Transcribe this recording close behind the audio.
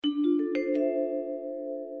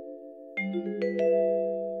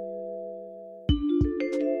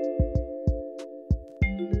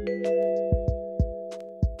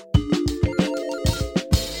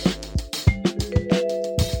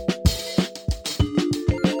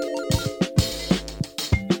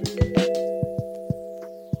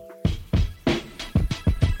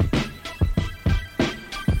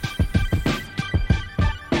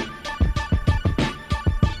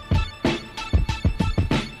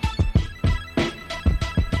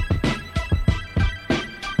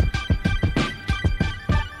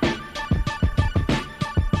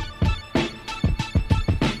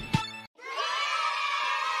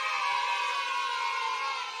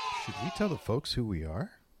tell the folks who we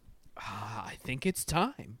are? I think it's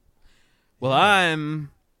time. Well, I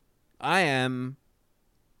am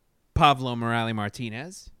Pablo Morales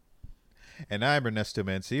Martinez. And I'm Ernesto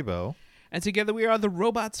Mancibo. And together we are the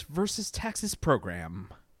Robots versus Taxes program.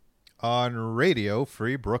 On Radio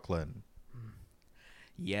Free Brooklyn.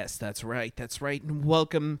 Yes, that's right. That's right. And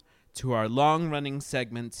welcome to our long-running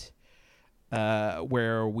segment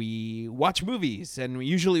where we watch movies. And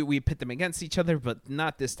usually we pit them against each other, but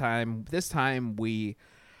not this time. This time we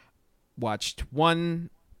watched one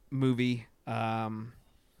movie,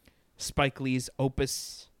 Spike Lee's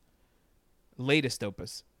latest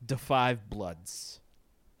opus, Da 5 Bloods.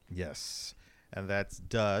 Yes. And that's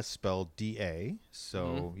DA spelled D-A.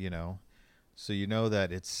 So, so you know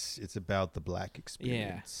that it's about the black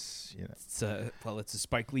experience. Yeah. It's a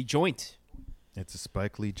Spike Lee joint. It's a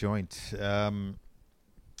Spike Lee joint.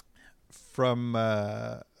 From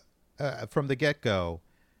the get-go,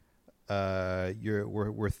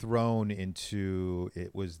 we're thrown into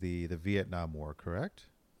it was the Vietnam War, correct?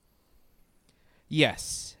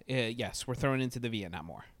 Yes, we're thrown into the Vietnam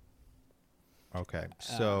War. Okay,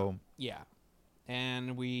 so yeah,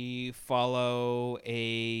 and we follow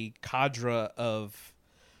a cadre of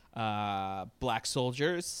black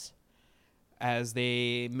soldiers as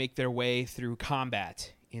they make their way through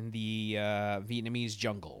combat in the Vietnamese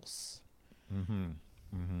jungles. I'm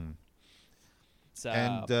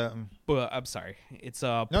sorry. It's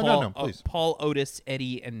Paul, Otis,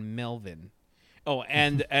 Eddie, and Melvin. Oh,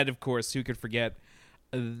 and of course, who could forget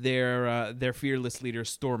their fearless leader,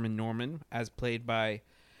 Storm and Norman, as played by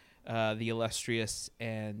the illustrious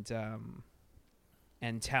and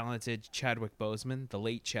talented Chadwick Boseman, the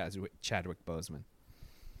late Chadwick Boseman.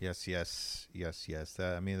 Yes. I'm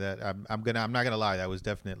not gonna lie. That was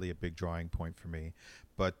definitely a big drawing point for me,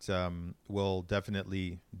 but we'll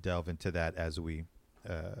definitely delve into that as we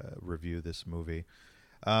review this movie.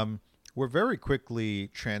 We're very quickly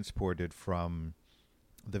transported from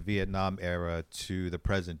the Vietnam era to the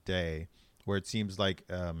present day, where it seems like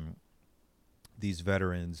these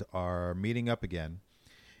veterans are meeting up again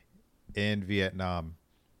in Vietnam.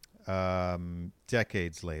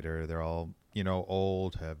 Decades later, they're all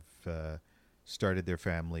old, have started their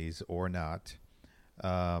families or not,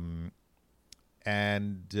 and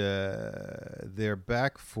they're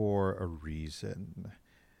back for a reason.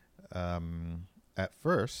 At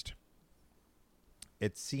first,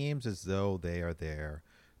 it seems as though they are there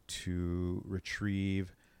to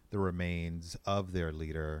retrieve the remains of their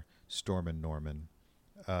leader, Storm and Norman,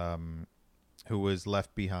 who was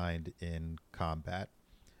left behind in combat.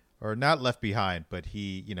 Or not left behind, but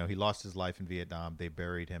he lost his life in Vietnam. They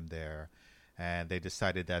buried him there, and they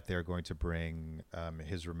decided that they're going to bring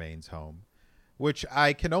his remains home, which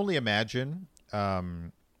I can only imagine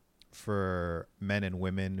for men and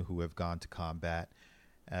women who have gone to combat.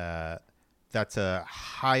 That's a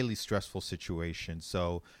highly stressful situation.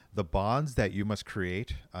 So the bonds that you must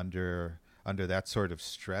create under that sort of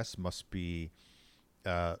stress must be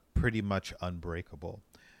pretty much unbreakable.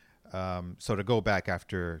 So to go back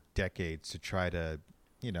after decades to try to,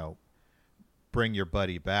 bring your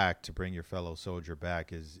buddy back, to bring your fellow soldier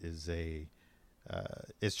back is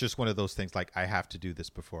it's just one of those things like, I have to do this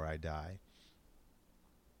before I die.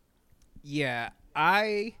 Yeah,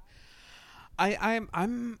 I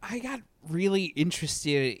got really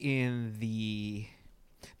interested in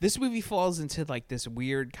this movie falls into like this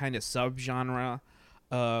weird kind of subgenre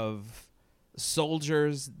of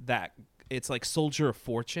soldiers that it's like soldier of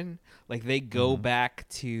fortune. Like they go back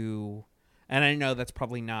to, and I know that's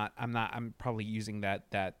probably not, I'm probably using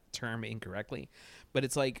that term incorrectly, but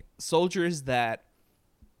it's like soldiers that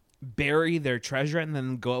bury their treasure and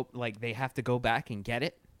then go, like they have to go back and get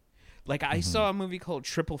it. Like I saw a movie called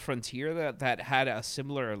Triple Frontier that had a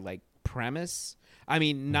similar like premise. I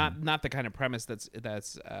mean, not the kind of premise that's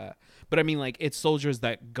but I mean like it's soldiers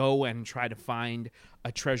that go and try to find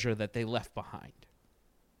a treasure that they left behind.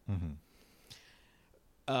 And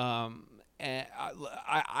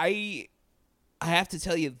I have to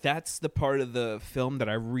tell you, that's the part of the film that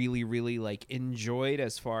I really, really like enjoyed,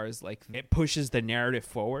 as far as like it pushes the narrative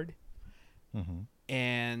forward.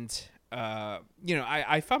 And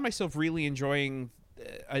I found myself really enjoying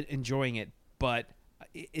it, but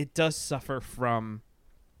it does suffer from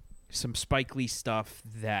some Spike Lee stuff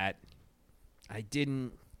that I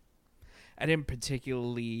didn't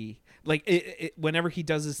particularly like. It whenever he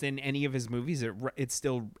does this in any of his movies,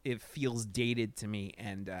 it feels dated to me,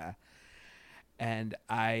 and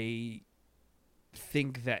I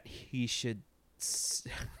think that he should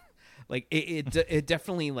like it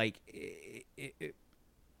definitely like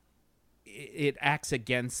it acts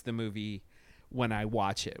against the movie when I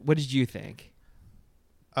watch it. What did you think?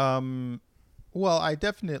 Well, I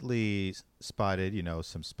definitely spotted,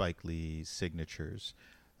 some Spike Lee signatures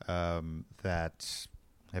that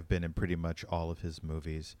have been in pretty much all of his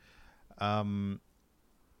movies.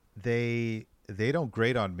 They don't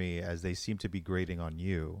grate on me as they seem to be grating on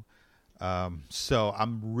you. So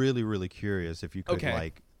I'm really, really curious if you could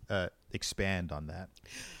expand on that.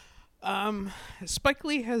 Spike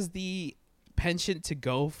Lee has the penchant to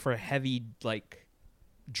go for heavy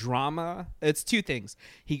drama. It's two things.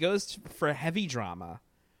 He goes for heavy drama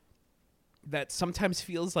that sometimes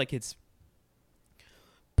feels like it's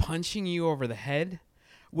punching you over the head,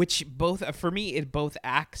 which for me it both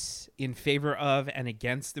acts in favor of and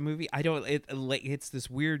against the movie. It's this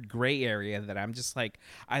weird gray area that I'm just like,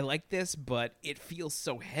 I like this, but it feels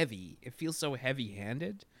so heavy. It feels so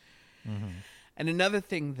heavy-handed. Mm-hmm. And another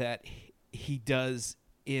thing that he does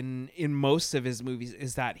in most of his movies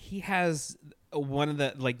is that he has one of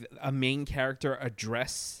the a main character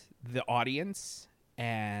address the audience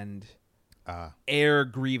and air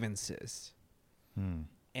grievances.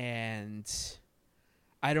 And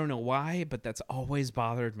I don't know why, but that's always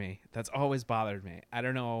bothered me. I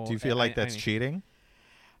don't know. Do you feel like that's cheating?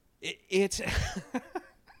 It's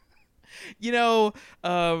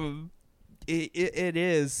it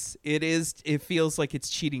is. It feels like it's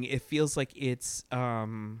cheating. It feels like it's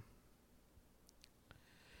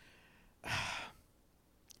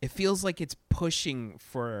it feels like it's pushing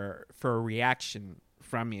for a reaction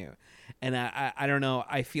from you. And I don't know.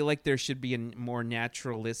 I feel like there should be a more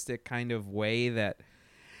naturalistic kind of way that,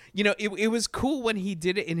 it was cool when he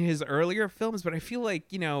did it in his earlier films, but I feel like,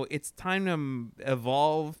 it's time to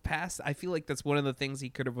evolve past. I feel like that's one of the things he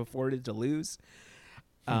could have afforded to lose.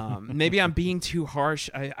 Maybe I'm being too harsh.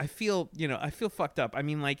 I feel fucked up. I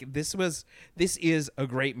mean, this is a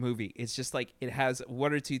great movie. It's just it has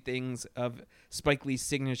one or two things of Spike Lee's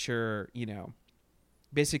signature,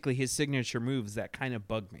 basically his signature moves that kind of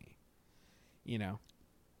bug me,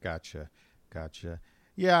 Gotcha.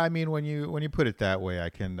 Yeah. I mean, when you put it that way, I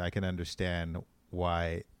can understand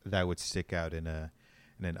why that would stick out in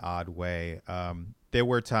an odd way. There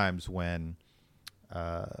were times when,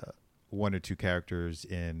 one or two characters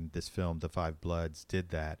in this film, The Five Bloods, did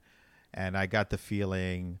that. And I got the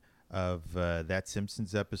feeling of that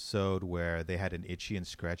Simpsons episode where they had an itchy and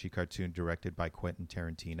scratchy cartoon directed by Quentin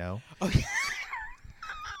Tarantino. Okay.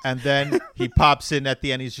 And then he pops in at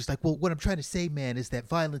the end. He's just like, well, what I'm trying to say, man, is that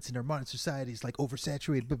violence in our modern society is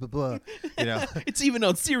oversaturated, blah, blah, blah. It's even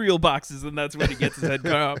on cereal boxes, and that's when he gets his head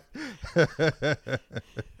cut off.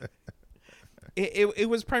 It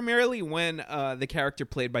was primarily when the character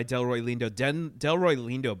played by Delroy Lindo. Delroy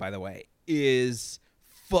Lindo, by the way, is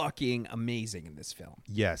fucking amazing in this film.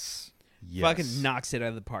 Yes. Fucking knocks it out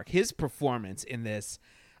of the park. His performance in this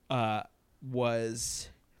was...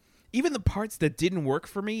 Even the parts that didn't work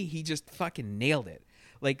for me, he just fucking nailed it.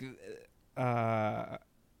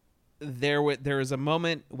 There was a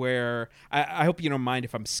moment where... I hope you don't mind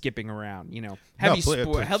if I'm skipping around, Heavy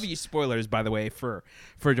spoilers, by the way, for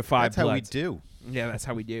The Five Bloods. That's how we do. Yeah, that's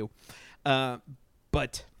how we do.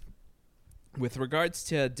 But with regards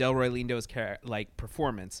to Delroy Lindo's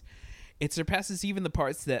performance, it surpasses even the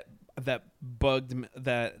parts that bugged me,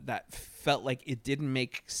 that felt like it didn't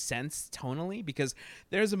make sense tonally, because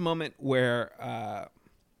there's a moment where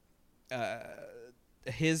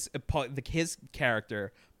his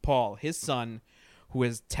character Paul, his son, who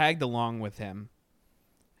is tagged along with him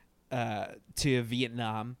to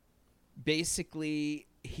Vietnam, basically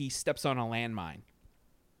he steps on a landmine.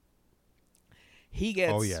 He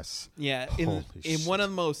gets in one of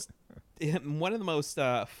the most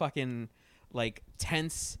fucking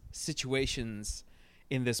tense situations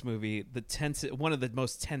in this movie, one of the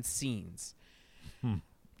most tense scenes.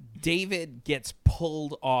 David gets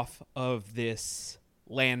pulled off of this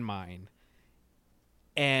landmine,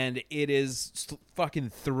 and it is fucking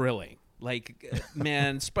thrilling.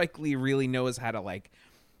 Man, Spike Lee really knows how to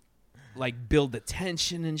build the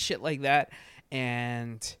tension and shit like that.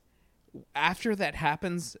 And after that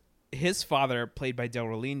happens, his father, played by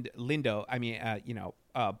Delroy Lindo,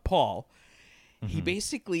 Paul, he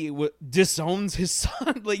basically disowns his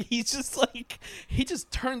son. He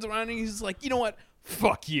just turns around and he's like, you know what?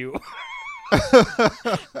 Fuck you.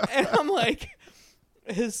 And I'm like,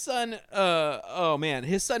 his son,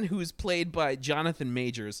 his son, who's played by Jonathan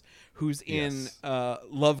Majors, who's in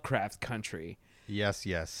Lovecraft Country.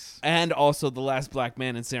 Yes. And also The Last Black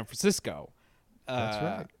Man in San Francisco. That's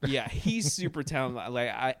right. Yeah, he's super talented.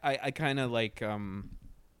 I kind of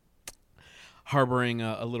harboring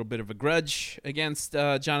a little bit of a grudge against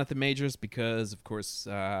Jonathan Majors because, of course,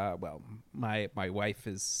 well, my wife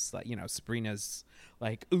is like, Sabrina's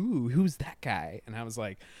like, ooh, who's that guy? And I was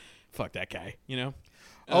like, fuck that guy,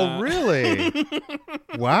 Oh, really?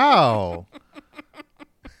 Wow.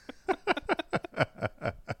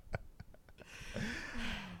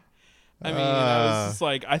 I mean, I was just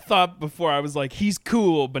like, I thought before I was like, he's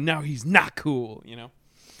cool, but now he's not cool,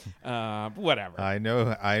 whatever. I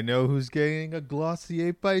know who's getting a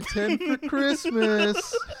glossy 8x10 for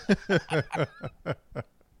Christmas.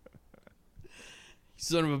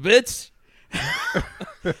 Son of a bitch.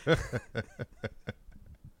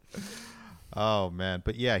 Oh man,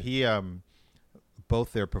 but yeah, he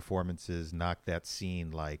both their performances knocked that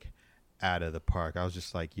scene like out of the park. I was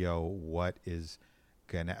just like, yo, what is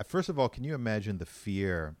gonna, first of all, can you imagine the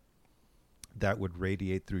fear that would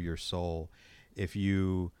radiate through your soul if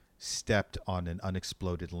you stepped on an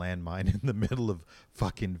unexploded landmine in the middle of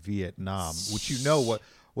fucking Vietnam, which what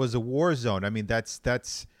was a war zone? I mean, that's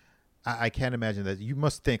I can't imagine that. You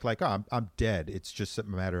must think like, oh, I'm dead. It's just a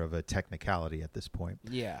matter of a technicality at this point.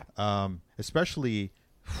 Yeah. Especially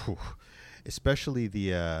the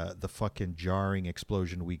fucking jarring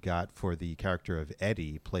explosion we got for the character of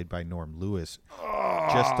Eddie, played by Norm Lewis,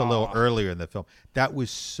 just a little earlier in the film. That was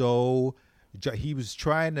so. He was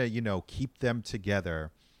trying to keep them together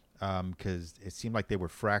because it seemed like they were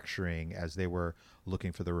fracturing as they were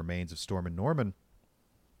looking for the remains of Storm and Norman.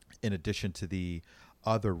 In addition to the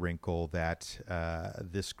other wrinkle that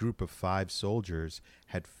this group of 5 soldiers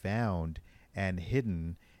had found and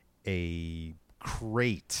hidden a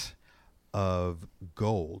crate of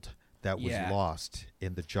gold that was lost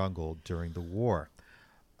in the jungle during the war.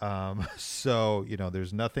 So,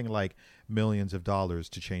 there's nothing like millions of dollars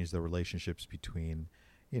to change the relationships between,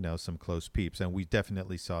 some close peeps. And we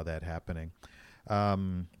definitely saw that happening.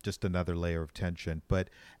 Just another layer of tension. But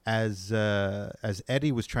as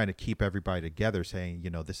Eddie was trying to keep everybody together, saying,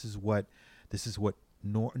 this is what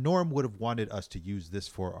Norm would have wanted us to use this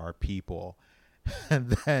for our people, and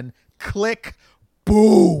then click,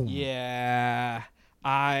 boom. Yeah,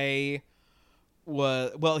 his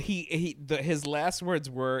last words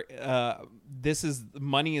were,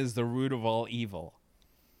 money is the root of all evil,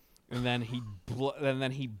 and then he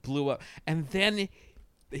blew up, and then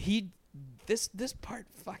this part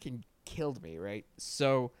fucking killed me, right?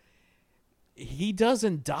 So he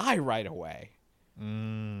doesn't die right away.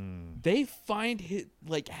 They find his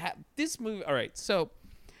this movie. All right, so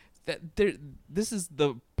this is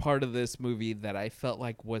the part of this movie that I felt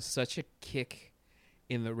like was such a kick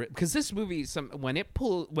in the because this movie, when it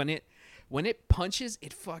punches,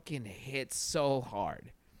 it fucking hits so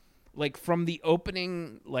hard. Like from the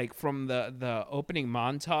opening, from the opening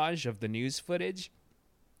montage of the news footage.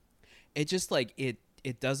 It just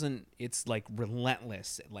it doesn't, it's like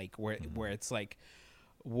relentless, like where it's like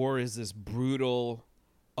war is this brutal,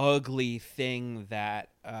 ugly thing that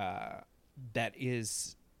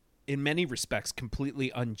is in many respects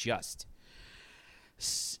completely unjust,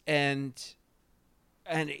 and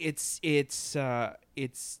its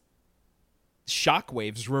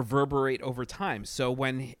shockwaves reverberate over time. So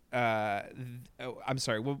when I'm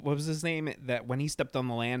sorry, what was his name? That when he stepped on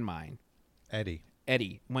the landmine, Eddie.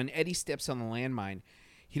 When Eddie steps on the landmine,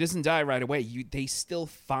 he doesn't die right away. They still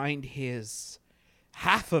find his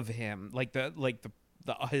half of him,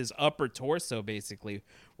 his upper torso, basically,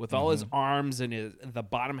 with all his arms and the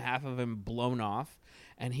bottom half of him blown off,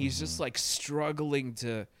 and he's just struggling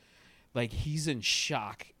to, he's in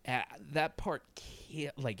shock. That part,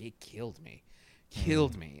 it killed me.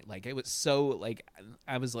 It was so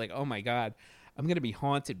I was like, oh my God, I'm gonna be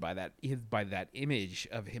haunted by that image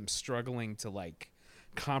of him struggling to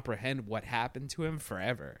comprehend what happened to him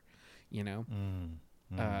forever,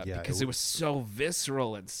 because it was so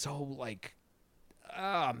visceral and so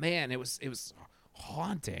oh man, it was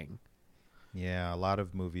haunting. Yeah, a lot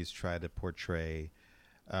of movies try to portray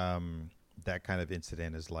that kind of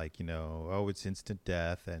incident as it's instant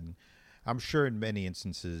death, and I'm sure in many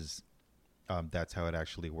instances that's how it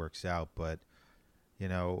actually works out. But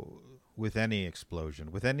with any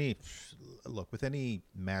explosion, with any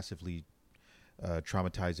massively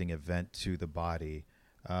traumatizing event to the body,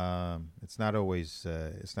 it's not always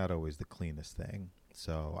the cleanest thing.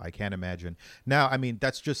 So I can't imagine. Now, I mean,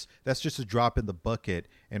 that's just a drop in the bucket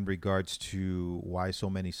in regards to why so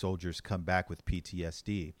many soldiers come back with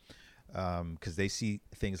PTSD, because they see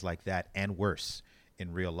things like that and worse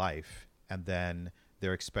in real life, and then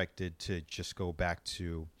they're expected to just go back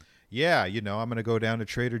to, I'm going to go down to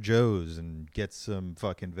Trader Joe's and get some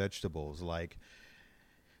fucking vegetables.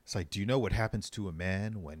 It's like, do you know what happens to a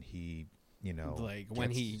man when he like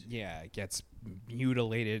when he gets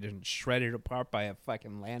mutilated and shredded apart by a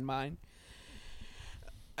fucking landmine.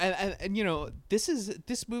 And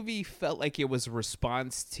this movie felt like it was a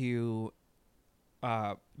response to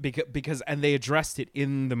because and they addressed it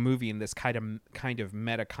in the movie in this kind of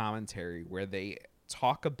meta commentary where they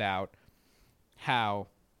talk about how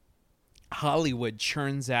Hollywood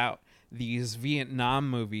churns out these Vietnam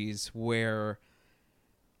movies where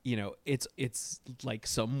it's like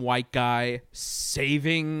some white guy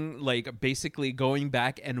saving, like basically going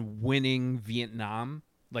back and winning Vietnam,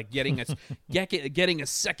 like getting a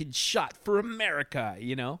second shot for America,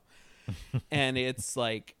 and it's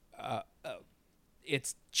like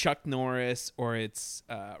it's Chuck Norris or it's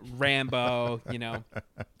Rambo,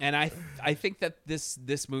 and I think that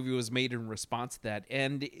this movie was made in response to that,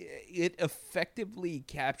 and it effectively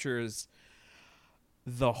captures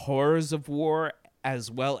the horrors of war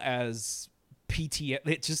as well as PTSD.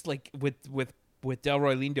 It's just like with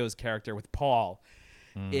Delroy Lindo's character with Paul.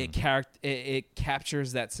 It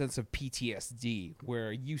captures that sense of PTSD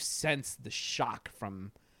where you sense the shock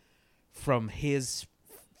from his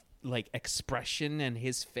like expression and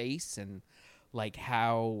his face and like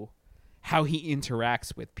how he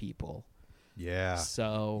interacts with people. Yeah.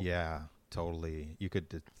 So yeah, totally. You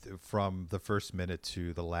could from the first minute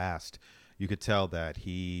to the last, you could tell that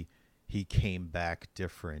he came back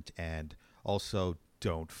different, and also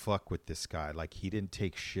don't fuck with this guy. Like he didn't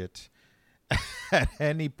take shit at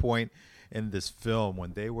any point in this film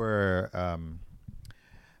when they were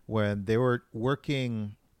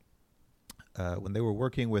working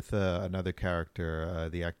with another character,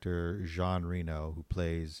 the actor Jean Reno, who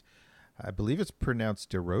plays, I believe it's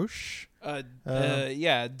pronounced Desroches.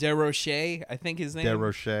 Desroches, I think his name.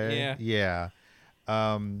 Desroches. Yeah.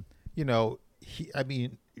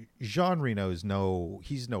 Jean Reno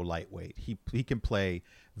he's no lightweight. He can play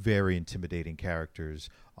very intimidating characters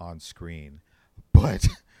on screen, but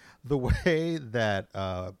the way that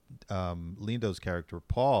Lindo's character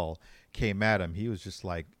Paul came at him, he was just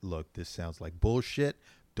like, "Look, this sounds like bullshit.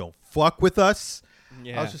 Don't fuck with us."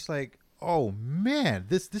 Yeah. I was just like, "Oh man,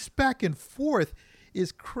 this back and forth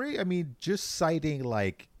is crazy." I mean, just citing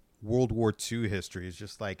like World War II history is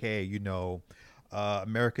just like, "Hey,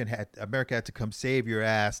 America had to come save your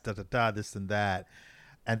ass, this and that."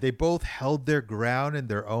 And they both held their ground in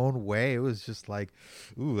their own way. It was just like,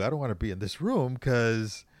 ooh, I don't want to be in this room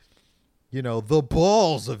because, the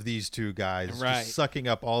balls of these two guys just sucking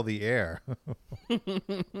up all the air.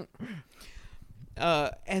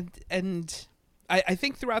 And I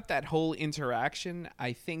think throughout that whole interaction,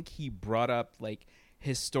 I think he brought up like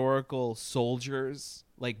historical soldiers,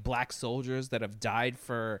 like black soldiers that have died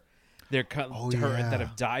for that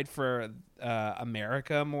have died for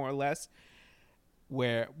America, more or less.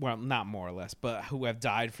 Not more or less, but who have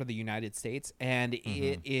died for the United States. And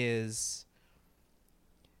it is,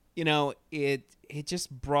 it just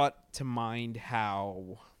brought to mind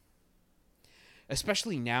how,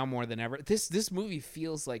 especially now more than ever, this movie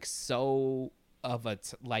feels like so of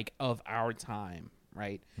our time,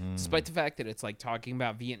 right? Despite the fact that it's like talking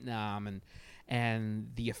about Vietnam and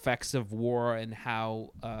the effects of war and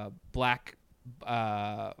how the black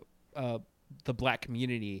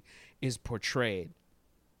community is portrayed.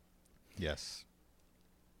 Yes.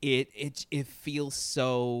 It feels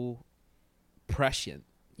so prescient,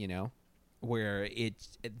 where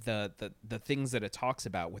the things that it talks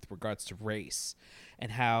about with regards to race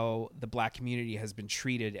and how the black community has been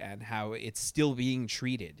treated and how it's still being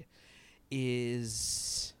treated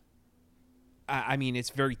is, I mean,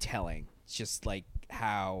 it's very telling. It's just like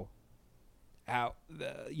how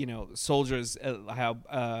the soldiers, how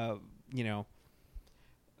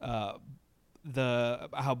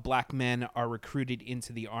black men are recruited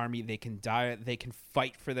into the army. They can die, they can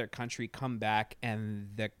fight for their country, come back,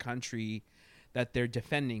 and the country that they're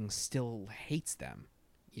defending still hates them,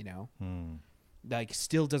 like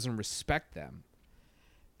still doesn't respect them,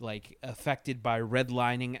 like affected by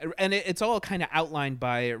redlining. And it's all kind of outlined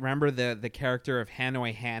by, remember the character of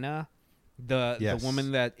Hanoi Hannah, the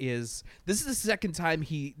woman that is, this is the second time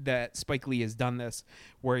that Spike Lee has done this,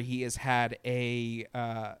 where he has had a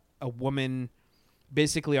woman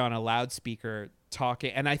basically on a loudspeaker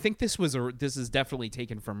talking, and I think this is definitely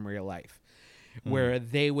taken from real life, where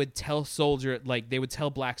they would tell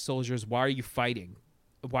black soldiers, why are you fighting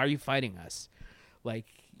us? Like,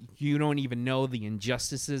 you don't even know the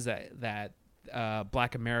injustices that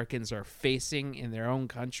black Americans are facing in their own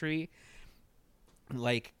country.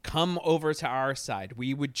 Like, come over to our side.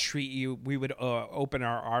 We would treat you, we would open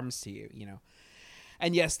our arms to you,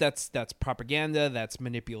 And yes, that's propaganda, that's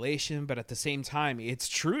manipulation, but at the same time, it's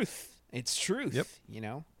truth. It's truth, Yep.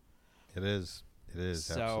 It is. It is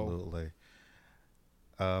So absolutely.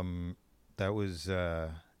 That was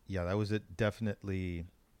yeah, that was definitely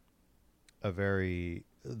a very.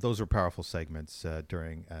 Those were powerful segments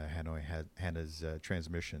during Hannah's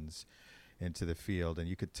transmissions into the field, and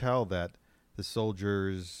you could tell that the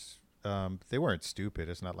soldiers they weren't stupid.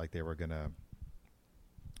 It's not like they were gonna,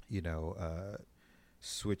 you know,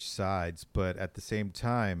 switch sides, but at the same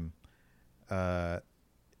time, uh,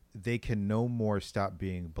 they can no more stop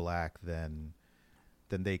being black than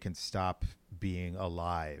they can stop being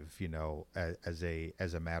alive. You know, as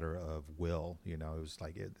a matter of will. You know, it was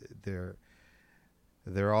like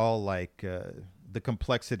they're all like the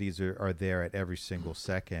complexities are there at every single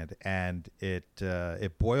second, and it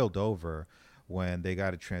boiled over when they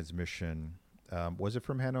got a transmission. Was it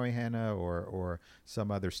from Hanoi Hannah or some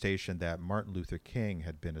other station that Martin Luther King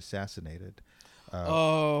had been assassinated?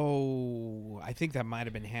 oh, I think that might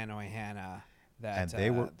have been Hanoi Hannah And that they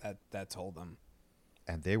were that told them.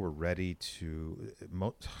 and they were ready to.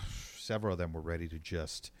 Several of them were ready to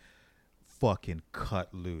just fucking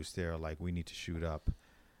cut loose. They're like, we need to shoot up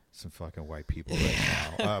some fucking white people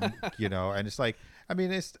right now. You know, and it's like, I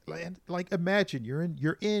mean, it's like imagine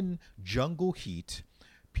you're in jungle heat.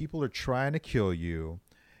 People are trying to kill you.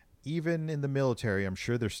 Even in the military, I'm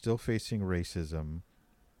sure they're still facing racism.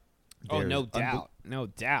 Oh, There's no doubt. No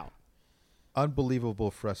doubt.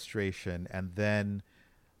 unbelievable frustration, and then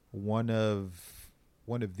one of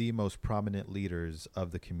the most prominent leaders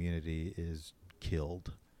of the community is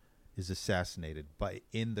killed, is assassinated by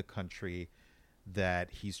in the country that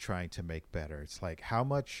he's trying to make better. It's like how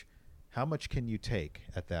much can you take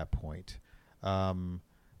at that point?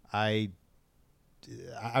 I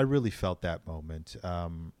really felt that moment.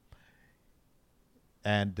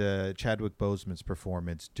 And Chadwick Boseman's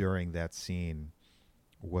performance during that scene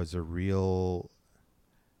was a real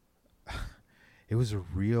it was a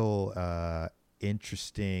real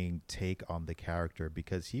interesting take on the character,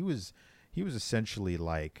 because he was essentially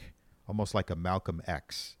like almost like a Malcolm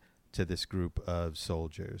X to this group of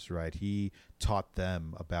soldiers, right? He taught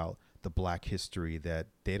them about the black history that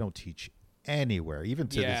they don't teach anywhere, even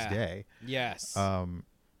to this day. Yes.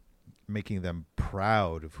 Making them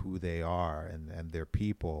proud of who they are and their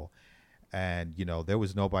people. And, you know, there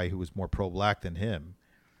was nobody who was more pro-black than him.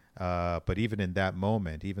 But even in that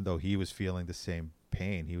moment, even though he was feeling the same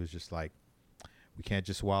pain, he was just like, we can't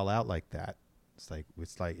just wall out like that. It's like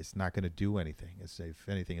it's not going to do anything. If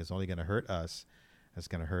anything, it's only going to hurt us. It's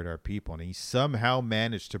going to hurt our people. And he somehow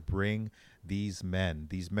managed to bring these men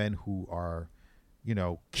who are, you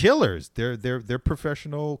know, killers. They're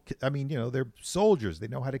professional. I mean, you know, they're soldiers. They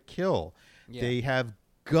know how to kill. Yeah. They have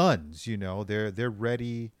guns. You know, they're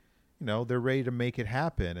ready. You know, they're ready to make it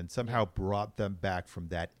happen, and somehow brought them back from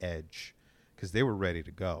that edge, because they were ready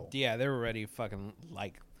to go. Yeah, they were ready to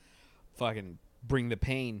fucking bring the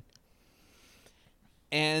pain.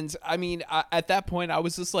 And I mean, at that point, I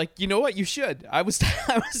was just like, you know what, you should. I was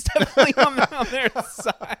definitely on their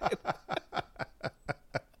side.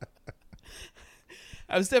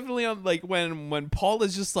 I was definitely on, like, when Paul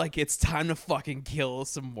is just like, it's time to fucking kill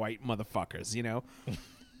some white motherfuckers, you know?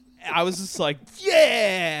 I was just like,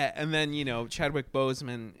 yeah! And then, you know, Chadwick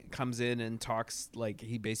Boseman comes in and talks, like,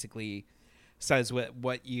 he basically says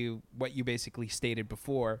what you basically stated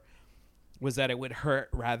before, was that it would hurt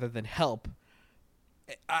rather than help.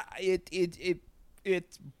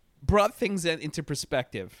 It brought things into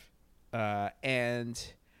perspective.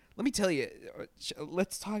 And let me tell you,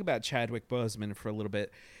 let's talk about Chadwick Boseman for a little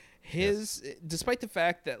bit. Despite the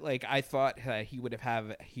fact that, like, I thought he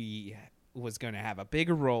was going to have a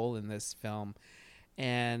bigger role in this film,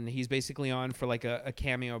 and he's basically on for like a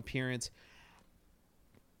cameo appearance,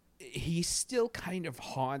 he still kind of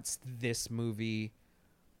haunts this movie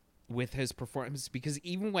with his performance, because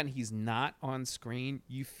even when he's not on screen,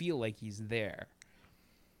 you feel like he's there.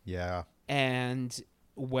 Yeah. And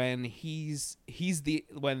when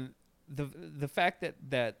the fact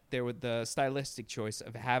that there was the stylistic choice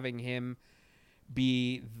of having him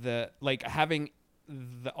be having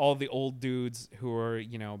all the old dudes who are,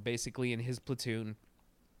 you know, basically in his platoon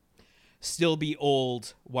still be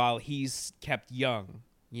old while he's kept young,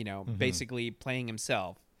 you know, basically playing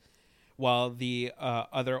himself, while the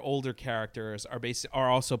other older characters are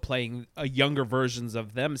also playing younger versions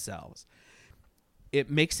of themselves. It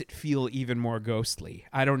makes it feel even more ghostly.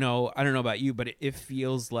 I don't know about you, but it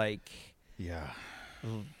feels like,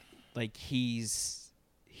 like he's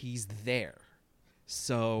there.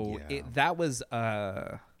 So that was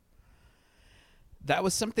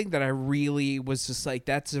something that I really was just like,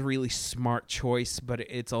 that's a really smart choice, but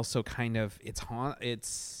it's also kind of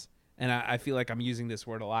and I feel like I'm using this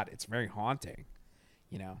word a lot. It's very haunting,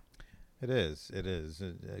 you know. It is. It is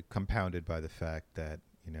compounded by the fact that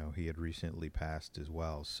he had recently passed as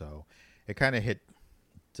well. So it kind of hit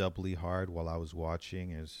doubly hard while I was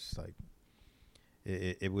watching. It was just like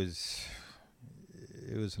it was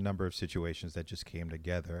a number of situations that just came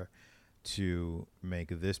together to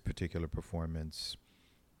make this particular performance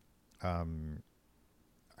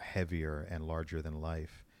heavier and larger than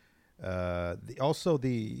life. Also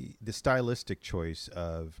the stylistic choice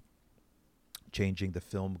of changing the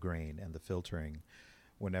film grain and the filtering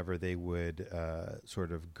whenever they would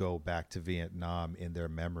sort of go back to Vietnam in their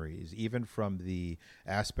memories, even from the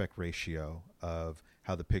aspect ratio of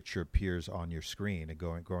how the picture appears on your screen and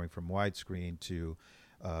going from widescreen to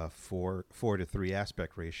 4:3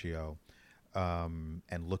 aspect ratio,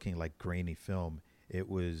 and looking like grainy film. It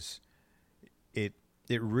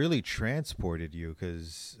really transported you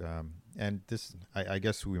because, and this, I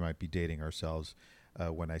guess we might be dating ourselves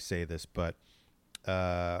when I say this, but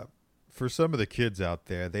for some of the kids out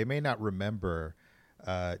there, they may not remember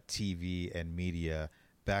TV and media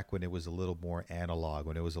back when it was a little more analog,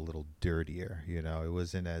 when it was a little dirtier. It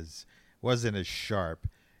wasn't as sharp.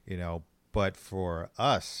 But for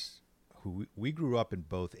us, who we grew up in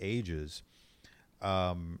both ages,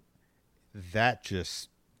 that just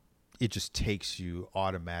takes you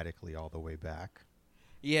automatically all the way back.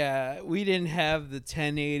 Yeah, we didn't have the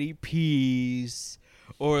 1080p's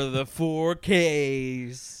or the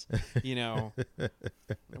 4Ks.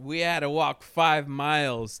 We had to walk 5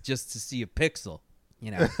 miles just to see a pixel.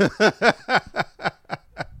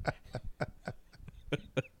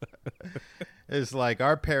 It's like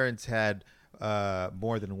our parents had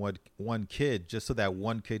more than one kid just so that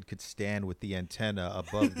one kid could stand with the antenna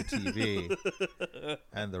above the TV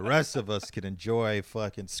and the rest of us could enjoy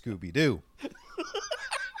fucking Scooby-Doo.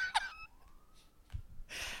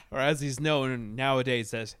 Or as he's known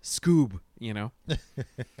nowadays as Scoob,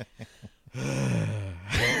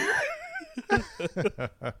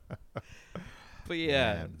 But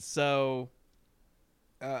yeah, man. So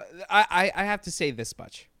I have to say this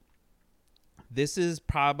much. This is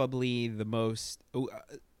probably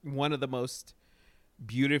one of the most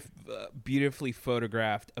beautifully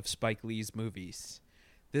photographed of Spike Lee's movies.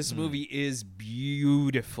 This movie is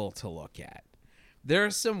beautiful to look at.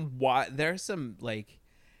 There's some like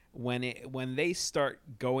when they start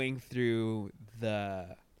going through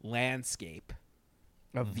the landscape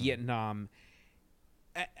of Vietnam,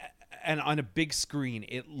 and on a big screen,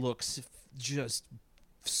 it looks just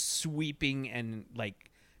sweeping and like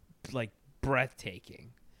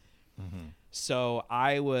breathtaking. So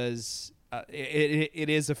I was it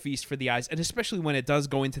is a feast for the eyes, and especially when it does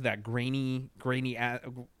go into that grainy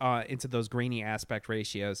into those grainy aspect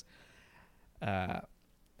ratios. I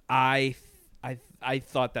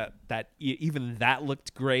thought that even that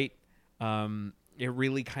looked great. It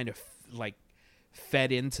really kind of like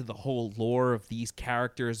fed into the whole lore of these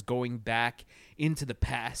characters going back into the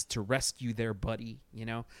past to rescue their buddy,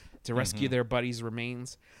 to rescue their buddy's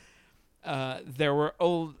remains. There were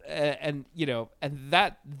and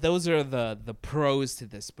those are the pros to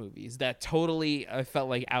this movie. Is that totally I felt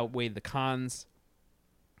like outweighed the cons,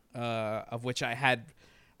 of which I had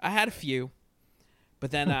a few.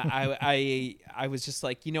 But then I was just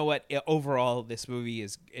like, you know what? Overall, this movie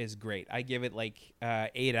is great. I give it like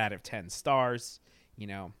 8 out of 10 stars.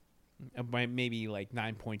 Maybe like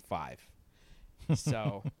 9.5.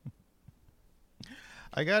 So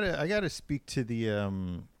I gotta speak to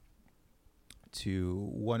the to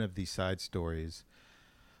one of the side stories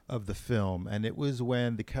of the film, and it was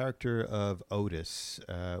when the character of Otis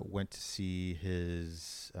went to see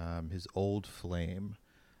his old flame.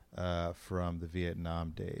 From the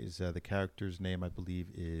Vietnam days. The character's name, I believe,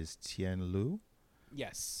 is Tien Lu.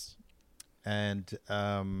 Yes. And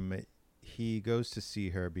he goes to see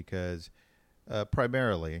her because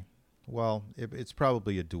primarily, well, it's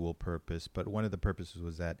probably a dual purpose, but one of the purposes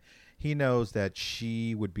was that he knows that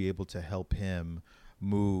she would be able to help him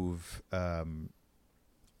move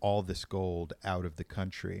all this gold out of the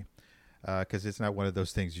country. Because it's not one of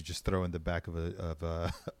those things you just throw in the back of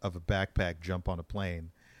a backpack, jump on a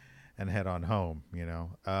plane, and head on home,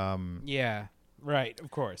 Yeah, right, of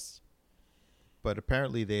course. But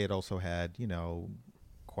apparently they had also had,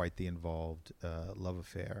 quite the involved love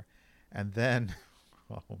affair. And then,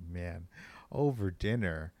 oh man, over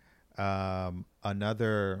dinner,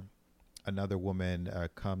 another woman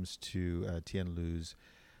comes to Tien Lu's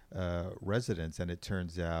residence, and it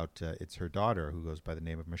turns out it's her daughter, who goes by the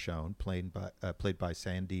name of Michonne, played by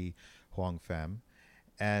Sandy Huang Pham.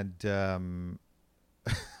 And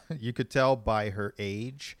you could tell by her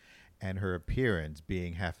age and her appearance,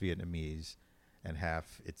 being half Vietnamese and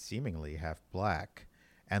half black,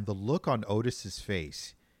 and the look on Otis's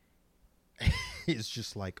face is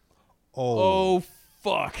just like, Oh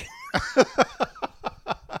fuck.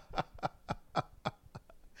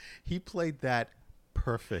 He played that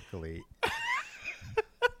perfectly.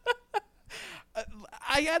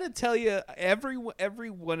 I gotta tell you, every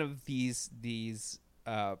one of these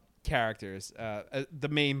characters, the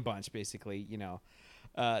main bunch, basically, Delroy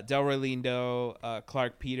Lindo,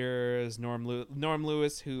 Clark Peters, Norm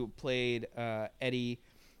Lewis, who played Eddie,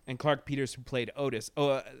 and Clark Peters, who played Otis.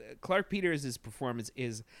 Clark Peters' performance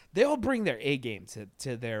is, they all bring their A game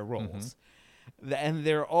to their roles. And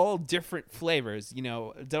they're all different flavors.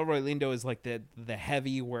 Delroy Lindo is like the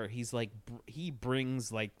heavy, where he's like, he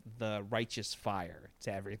brings like the righteous fire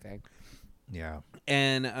to everything. Yeah.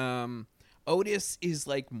 And Otis is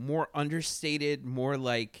like more understated, more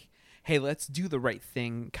like, hey, let's do the right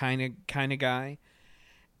thing kind of guy.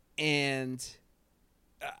 And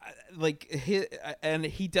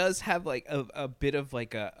he does have like a bit of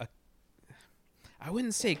like a I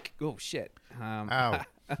wouldn't say, oh shit. Ow.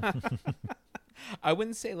 I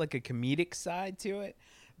wouldn't say like a comedic side to it,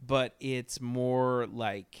 but it's more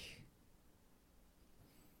like,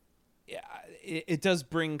 yeah, it does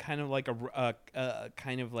bring kind of like a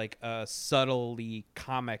kind of like a subtly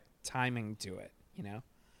comic timing to it,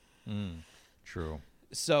 True.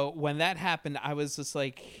 So when that happened, I was just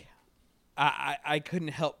like, I couldn't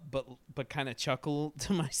help but kind of chuckle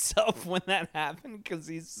to myself when that happened, because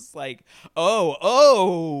he's just like,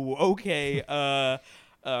 oh, okay.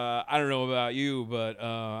 I don't know about you, but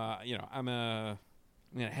I'm gonna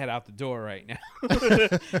head out the door right now.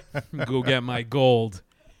 Go get my gold.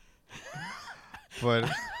 But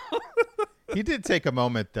he did take a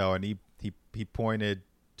moment though, and he pointed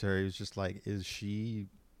to her. He was just like, "Is she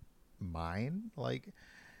mine?" Like,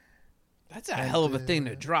 that's a hell of a thing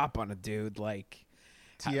to drop on a dude. Like,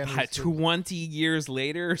 20 years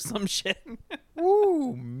later or some shit.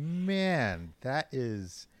 Woo, man, that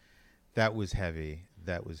was heavy.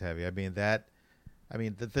 That was heavy. I mean,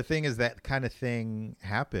 the thing is, that kind of thing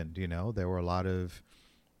happened. There were a lot of,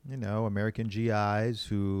 American GIs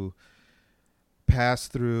who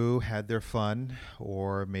passed through, had their fun,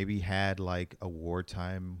 or maybe had like a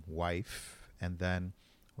wartime wife, and then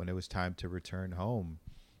when it was time to return home,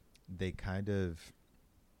 they kind of,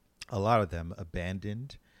 a lot of them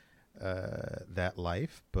abandoned that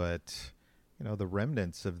life, but the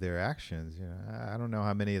remnants of their actions, I don't know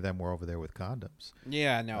how many of them were over there with condoms.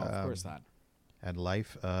 Yeah, no, of course not. And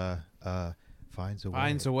life finds a way.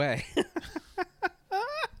 Finds a way.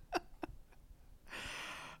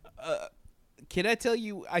 Can I tell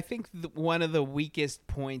you, I think one of the weakest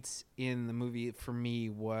points in the movie for me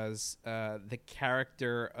was the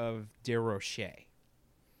character of DeRoche.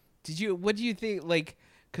 What do you think? Like,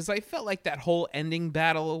 because I felt like that whole ending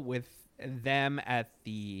battle with them at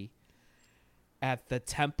the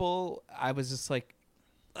temple, I was just like,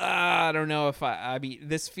 I don't know if I mean,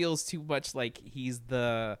 this feels too much like he's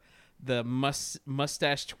the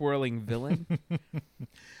mustache twirling villain.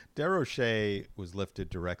 DeRoche was lifted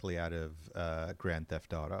directly out of Grand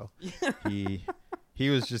Theft Auto. He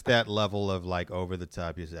was just that level of like over the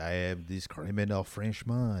top. He said, "I am this criminal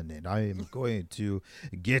Frenchman, and I am going to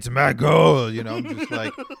get my goal." I'm just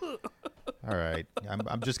like, all right,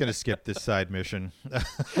 I'm just gonna skip this side mission.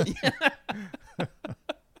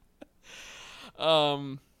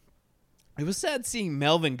 It was sad seeing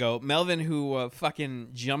Melvin go. Melvin, who fucking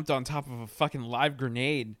jumped on top of a fucking live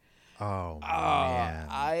grenade. Oh man!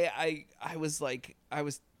 I was like, I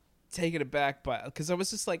was taken aback because I was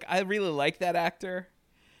just like, I really like that actor.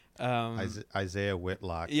 Isaiah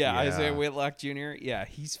Whitlock. Yeah, Isaiah Whitlock Jr. Yeah,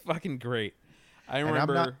 he's fucking great. I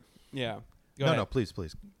remember. Yeah. No, please.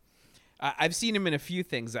 I've seen him in a few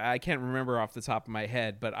things. I can't remember off the top of my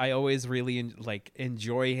head, but I always really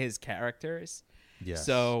enjoy his characters. Yes.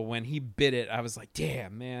 So when he bit it, I was like,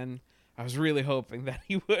 damn, man. I was really hoping that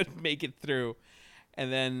he would make it through.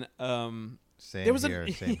 And then same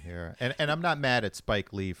here. And I'm not mad at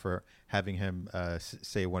Spike Lee for having him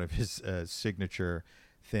say one of his signature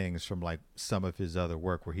things from like some of his other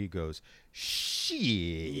work where he goes, "Shit."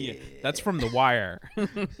 Yeah, that's from The Wire.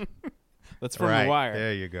 That's from right, The Wire.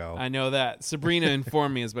 There you go. I know that. Sabrina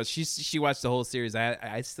informed me as well. She watched the whole series.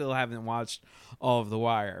 I still haven't watched all of The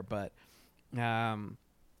Wire, but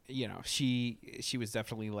she was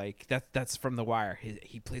definitely like, that's from The Wire.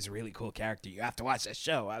 He plays a really cool character. You have to watch that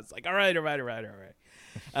show. I was like, all right.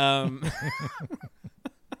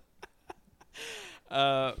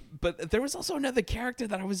 But there was also another character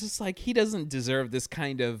that I was just like, he doesn't deserve this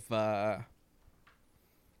kind of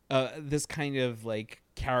like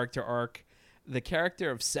character arc. The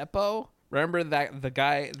character of Seppo, Remember that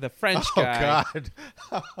the French Oh guy God.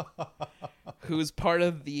 who's part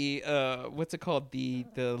of the what's it called, the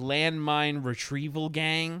landmine retrieval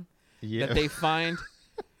gang Yeah. that they find,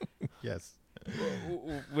 Yes.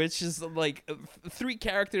 which is like three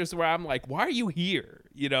characters where I'm like, why are you here?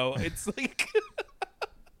 You know, it's like.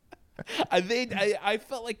 I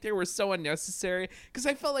felt like they were so unnecessary because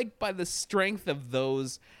I felt like by the strength of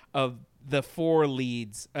the four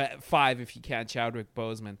leads, five if you count Chadwick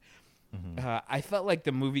Boseman, I felt like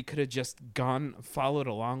the movie could have just followed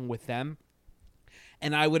along with them,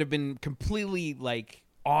 and I would have been completely like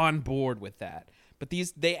on board with that. But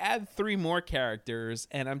they add three more characters,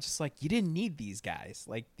 and I'm just like, you didn't need these guys,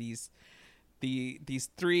 like these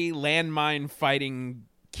three landmine fighting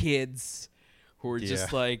kids who are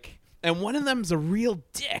just like. And one of them's a real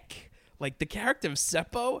dick. Like the character of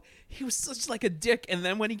Seppo, he was such like a dick. And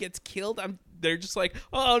then when he gets killed, they're just like,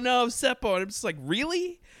 oh no, Seppo. And I'm just like,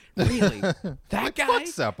 really? Really? That guy? Fuck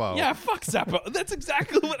Seppo. Yeah, fuck Seppo. That's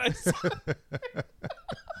exactly what I said.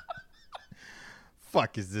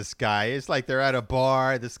 Fuck is this guy? It's like they're at a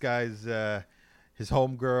bar. This guy's his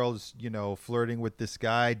homegirl's, flirting with this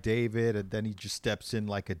guy, David, and then he just steps in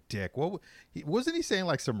like a dick. Wasn't he saying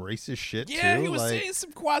like some racist shit too? Yeah, he was saying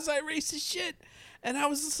some quasi-racist shit. And I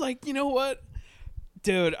was just like, you know what?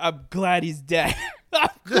 Dude, I'm glad he's dead. I'm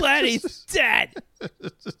glad he's dead.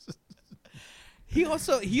 He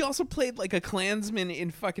also played like a Klansman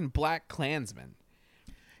in fucking Black Klansman.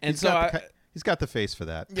 And he's got the face for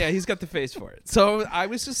that. Yeah, he's got the face for it. So I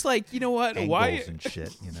was just like, you know what? Angles Why and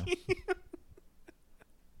shit,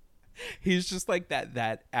 He's just like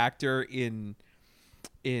that actor in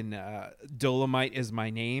Dolomite Is My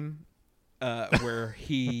Name, where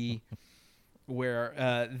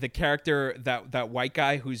the character, that white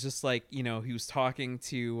guy who's just like, he was talking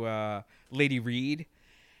to Lady Reed,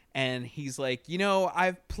 and he's like,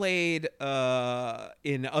 I've played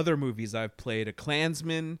in other movies, I've played a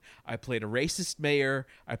Klansman, I played a racist mayor,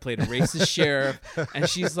 I played a racist sheriff, and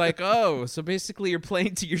she's like, oh, so basically you're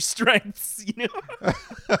playing to your strengths,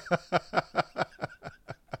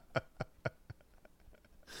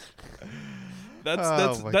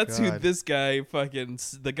 That's who this guy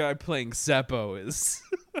the guy playing Seppo is.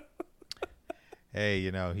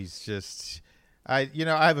 Hey, he's just I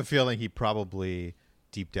have a feeling he probably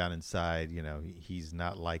deep down inside, he's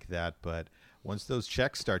not like that, but once those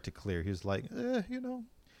checks start to clear, he's like,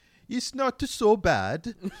 it's not so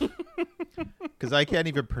bad. Because I can't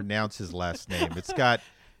even pronounce his last name. It's got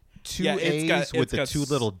two A's with the two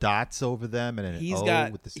little dots over them, and an O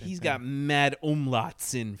with the same He's thing. got mad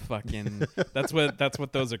umlauts in fucking. That's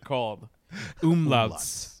what those are called.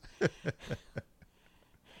 Umlauts.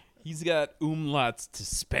 He's got umlauts to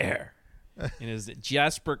spare. And is it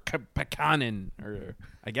Jasper Pekkanen, or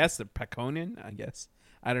I guess the Pekkonen? I guess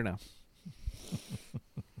I don't know.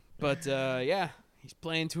 But yeah, he's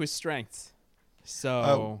playing to his strengths.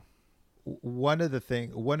 So one of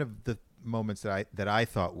the moments that I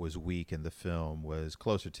thought was weak in the film was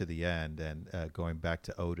closer to the end, and going back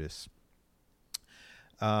to Otis.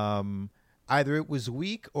 Either it was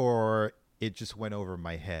weak or it just went over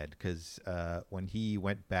my head, because when he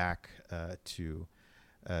went back to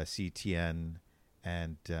CTN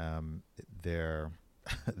and their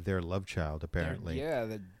love child, apparently,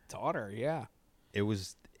 the daughter, there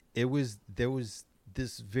was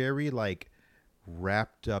this very like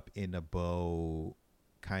wrapped up in a bow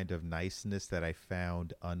kind of niceness that I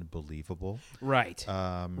found unbelievable. Right.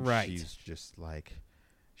 Right. She's just like,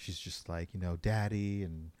 Daddy,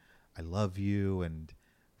 and I love you, and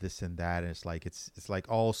this and that, and it's like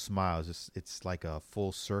all smiles. It's like a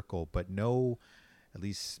full circle, but no. At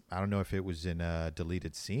least I don't know if it was in a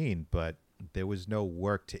deleted scene, but there was no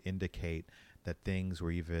work to indicate that things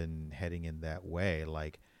were even heading in that way.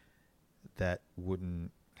 Like that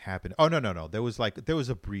wouldn't happen. Oh no. There was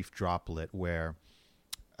a brief droplet where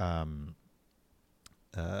the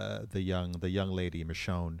young lady,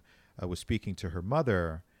 Michonne, was speaking to her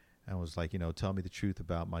mother and was like, tell me the truth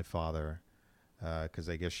about my father, because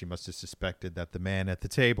I guess she must have suspected that the man at the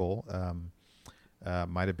table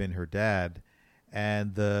might have been her dad.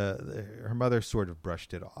 And her mother sort of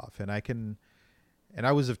brushed it off, and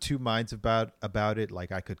I was of two minds about it.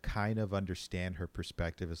 Like I could kind of understand her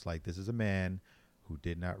perspective. It's like, this is a man who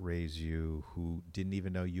did not raise you, who didn't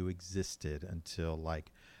even know you existed until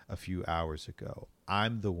like a few hours ago.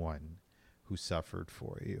 I'm the one who suffered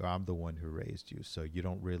for you. I'm the one who raised you. So you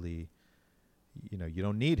don't really, you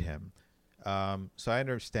don't need him. So I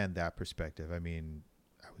understand that perspective. I mean,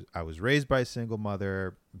 I was raised by a single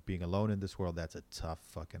mother. Being alone in this world, that's a tough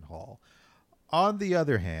fucking haul. On the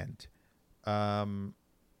other hand,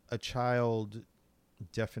 a child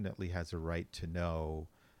definitely has a right to know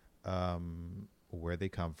where they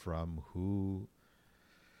come from, who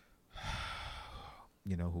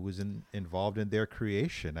who was involved in their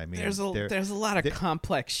creation. I mean, there's a lot of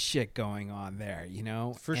complex shit going on there,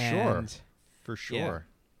 for and sure. yeah.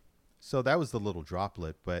 So that was the little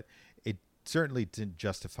droplet, but it certainly didn't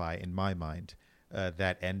justify, in my mind,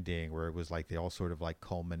 that ending where it was like they all sort of like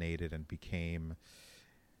culminated and became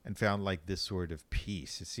and found like this sort of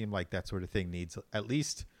peace. It seemed like that sort of thing needs at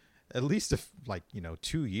least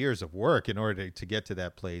 2 years of work in order to get to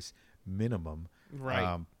that place minimum.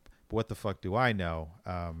 Right. But what the fuck do I know?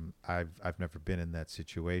 I've never been in that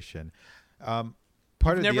situation. Part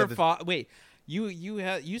of Never the other fought. Wait,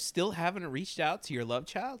 you still haven't reached out to your love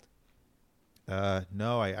child?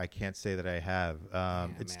 no, I can't say that I have.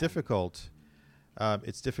 It's man. difficult.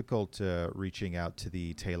 It's difficult reaching out to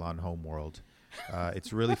the Talon homeworld.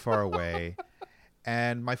 It's really far away,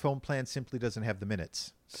 and my phone plan simply doesn't have the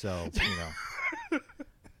minutes. So,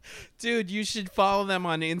 Dude, you should follow them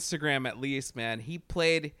on Instagram at least, man. He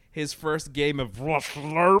played his first game of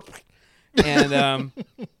Slurp and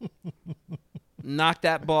knocked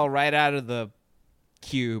that ball right out of the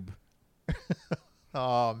cube.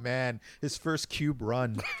 Oh man, his first cube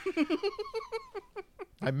run.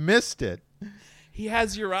 I missed it. He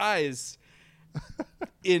has your eyes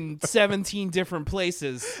in 17 different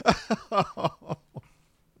places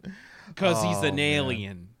because he's an man.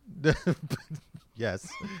 alien. Yes,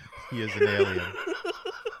 he is an alien.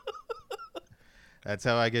 That's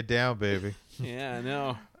how I get down, baby. Yeah, I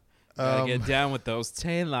know. Gotta get down with those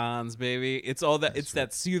Talons, baby. It's all that. That's It's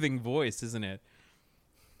that soothing voice, isn't it?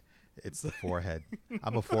 It's the forehead.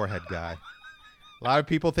 I'm a forehead guy. A lot of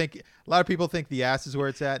people think the ass is where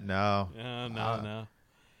it's at. No, No.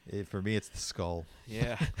 For me, it's the skull.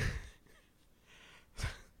 Yeah.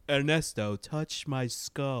 Ernesto, touch my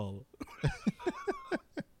skull.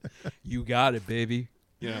 You got it, baby.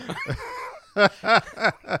 Yeah.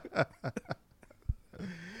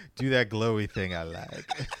 Do that glowy thing I like.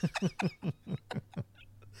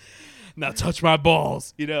 Now touch my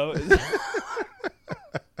balls.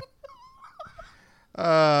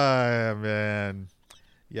 Oh man.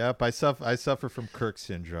 Yep, I suffer from Kirk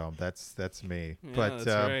syndrome. That's me. Yeah, But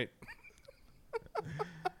that's right.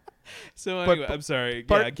 So anyway, I'm sorry.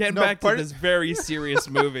 Getting back to this very serious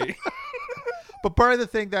movie. But part of the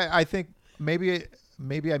thing that I think maybe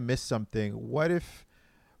I missed something. What if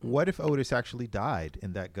Otis actually died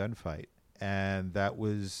in that gunfight? And that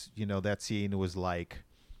was, that scene was like,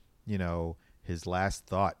 his last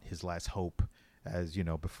thought, his last hope, as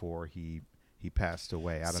before he passed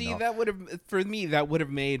away. I don't know. That would have, for me, that would have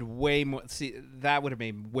made way more. That would have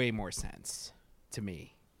made way more sense to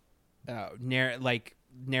me,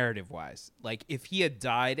 narrative wise. Like if he had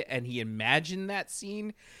died and he imagined that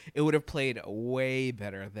scene, it would have played way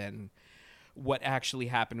better than what actually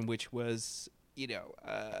happened, which was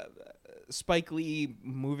Spike Lee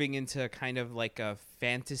moving into kind of like a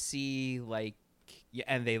fantasy,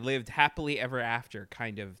 and they lived happily ever after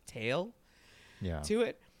kind of tale to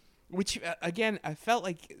it. Which again, I felt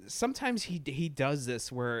like sometimes he does this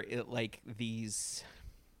where it like these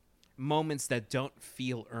moments that don't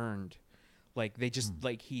feel earned, like they just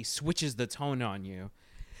like he switches the tone on you,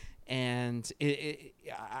 and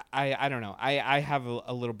I don't know. I have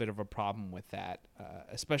a little bit of a problem with that,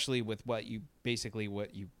 especially with what you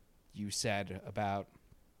said about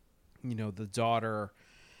the daughter,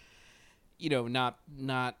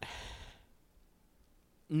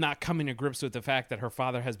 not coming to grips with the fact that her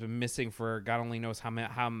father has been missing for God only knows how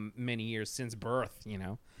many years since birth,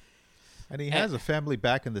 And he has a family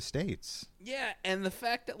back in the States. Yeah, and the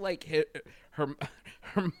fact that like her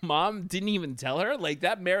mom didn't even tell her, like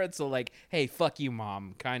that merits a hey, fuck you,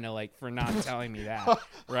 mom, kind of like for not telling me that,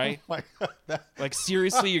 right? Oh my God, like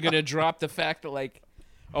seriously, you're gonna drop the fact that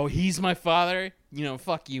oh, he's my father,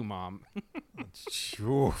 fuck you, mom.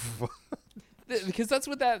 Sure. Because that's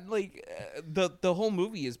what that the whole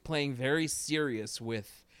movie is playing very serious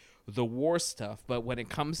with the war stuff, but when it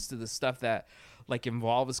comes to the stuff that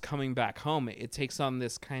involves coming back home, it takes on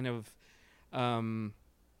this kind of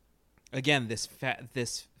again this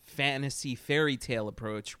fantasy fairy tale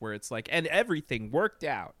approach where it's and everything worked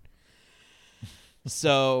out.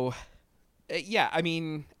 So yeah, I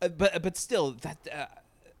mean, but still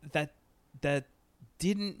that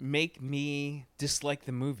didn't make me dislike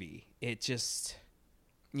the movie. It just,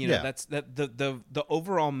 that's the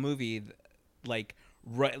overall movie,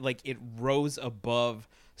 it rose above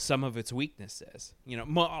some of its weaknesses.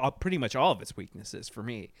 Pretty much all of its weaknesses for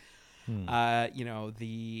me. The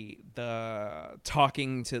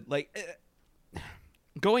talking to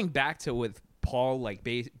going back to with Paul like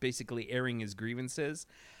basically airing his grievances.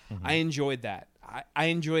 Mm-hmm. I enjoyed that. I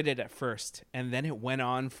enjoyed it at first, and then it went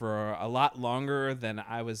on for a lot longer than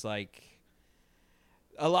I was like,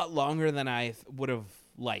 a lot longer than I would have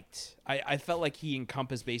liked. I felt like he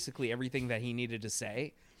encompassed basically everything that he needed to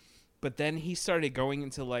say, but then he started going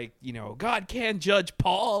into like, you know, God can't judge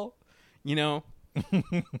Paul, you know,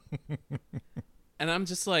 and I'm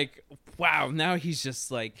just like, wow, now he's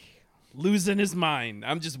just like losing his mind.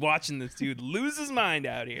 I'm just watching this dude lose his mind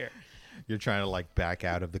out here. You're trying to like back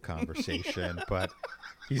out of the conversation, but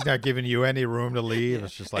he's not giving you any room to leave. Yeah.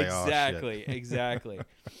 It's just like, exactly, oh shit. Exactly.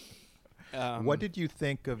 What did you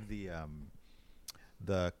think of the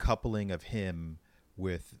coupling of him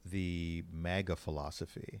with the MAGA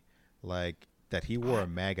philosophy, like that he wore a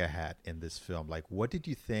MAGA hat in this film? Like, what did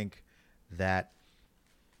you think that?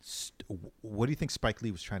 What do you think Spike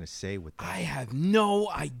Lee was trying to say with that? I have no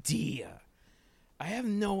idea.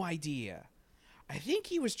 I think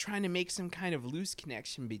he was trying to make some kind of loose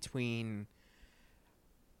connection between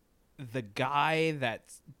the guy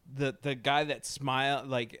that the guy that smiled,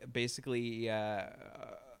 like basically that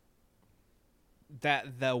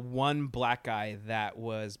the one black guy that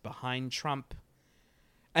was behind Trump,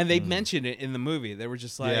 and they mentioned it in the movie. They were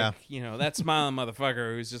just like, you know, that smiling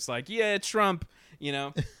motherfucker who's just like, yeah, Trump, you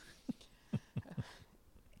know.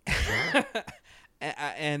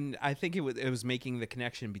 And I think it was making the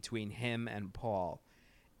connection between him and Paul,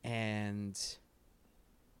 and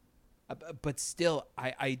but still,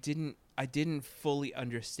 I didn't fully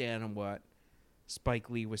understand what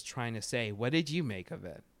Spike Lee was trying to say. What did you make of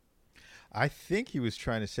it? I think he was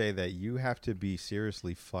trying to say that you have to be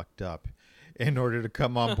seriously fucked up in order to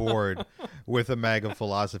come on board with a MAGA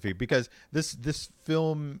philosophy, because this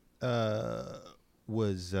film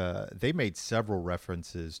was they made several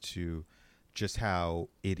references to just how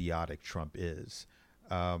idiotic Trump is,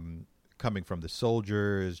 coming from the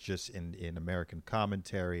soldiers, just in American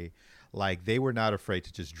commentary. Like, they were not afraid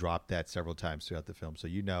to just drop that several times throughout the film. So,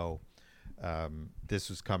 you know, this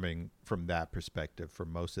was coming from that perspective for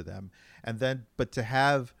most of them. And then, but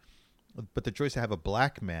the choice to have a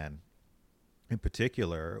black man in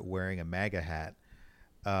particular wearing a MAGA hat,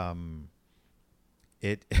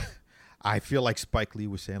 I feel like Spike Lee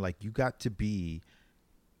was saying, like, you got to be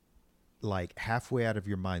like halfway out of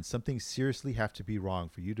your mind. Something seriously have to be wrong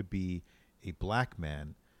for you to be a black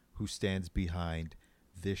man who stands behind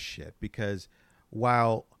this shit. Because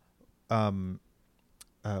while Paul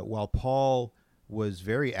was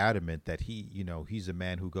very adamant that he's a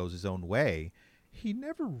man who goes his own way, he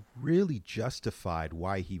never really justified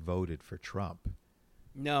why he voted for Trump.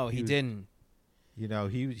 No, he didn't. You know,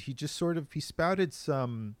 he just sort of spouted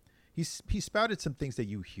some. He spouted some things that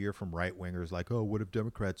you hear from right wingers, like, oh, what have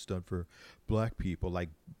Democrats done for black people? Like,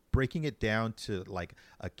 breaking it down to like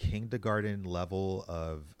a kindergarten level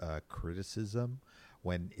of criticism,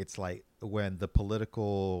 when it's like, when the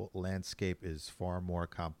political landscape is far more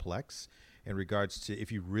complex in regards to, if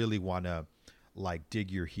you really want to like dig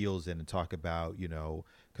your heels in and talk about, you know,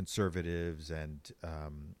 conservatives and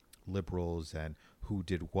liberals and who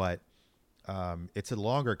did what. It's a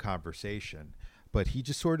longer conversation. But he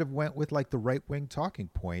just sort of went with like the right wing talking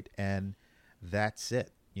point, and that's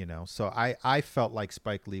it, you know. So I felt like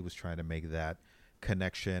Spike Lee was trying to make that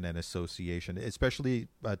connection and association, especially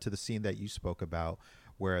to the scene that you spoke about,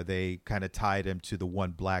 where they kind of tied him to the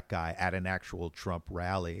one black guy at an actual Trump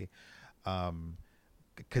rally.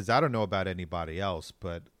 Because I don't know about anybody else,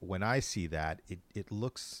 but when I see that, it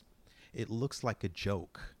looks like a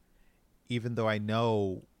joke, even though I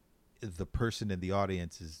know the person in the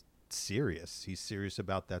audience is serious. He's serious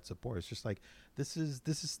about that support. It's just like, this is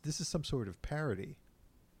some sort of parody.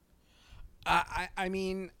 I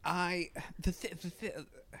mean, the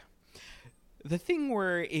thing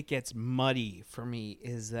where it gets muddy for me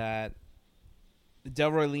is that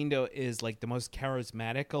Delroy Lindo is like the most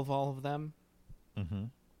charismatic of all of them. Mm-hmm.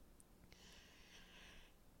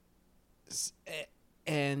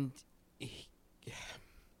 And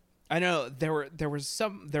I know there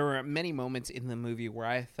were many moments in the movie where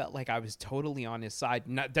I felt like I was totally on his side.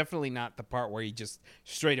 Definitely not the part where he just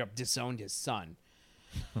straight up disowned his son.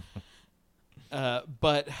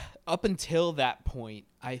 But up until that point,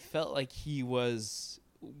 I felt like he was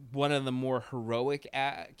one of the more heroic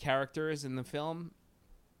characters in the film.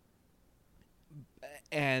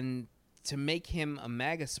 And to make him a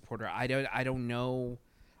MAGA supporter, I don't know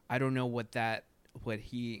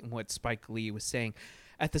what Spike Lee was saying.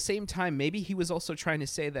 At the same time, maybe he was also trying to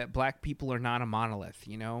say that black people are not a monolith.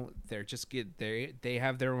 You know, they're just they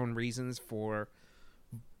have their own reasons for,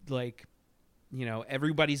 like, you know,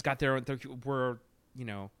 everybody's got their own. We're, you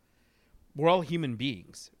know, we're all human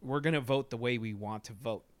beings. We're going to vote the way we want to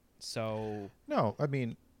vote. So No, I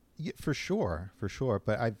mean, for sure, for sure.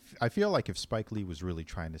 But I feel like if Spike Lee was really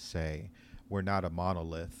trying to say we're not a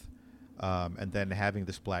monolith, and then having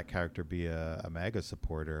this black character be a MAGA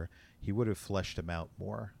supporter, he would have fleshed him out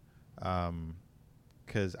more.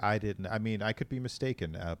 Because I didn't. I mean, I could be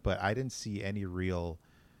mistaken, but I didn't see any real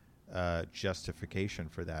justification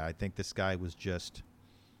for that. I think this guy was just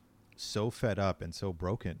so fed up and so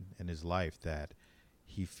broken in his life that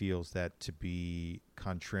he feels that to be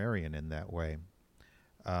contrarian in that way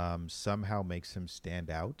somehow makes him stand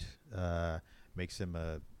out, makes him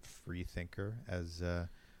a free thinker, as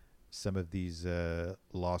some of these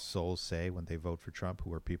lost souls say when they vote for Trump,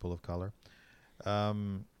 who are people of color.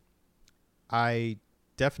 I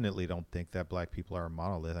definitely don't think that black people are a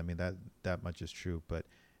monolith. I mean, that much is true. But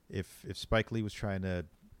if Spike Lee was trying to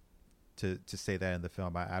say that in the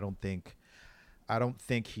film, I don't think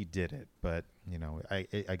he did it. But you know,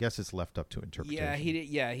 I guess it's left up to interpretation.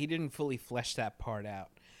 He didn't fully flesh that part out.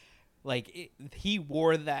 Like he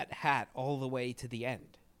wore that hat all the way to the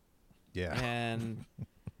end. Yeah, and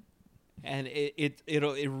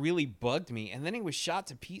it really bugged me. And then he was shot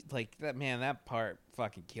to pieces. Like that, man, that part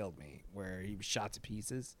fucking killed me. Where he was shot to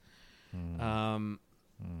pieces. I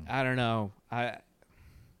don't know. I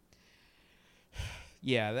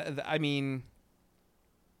mean,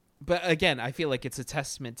 but again, I feel like it's a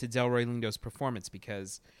testament to Delroy Lindo's performance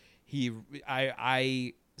because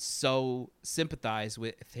I so sympathize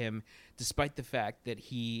with him, despite the fact that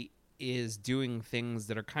he is doing things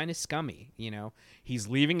that are kind of scummy. You know, he's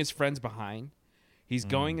leaving his friends behind. He's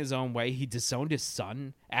going his own way. He disowned his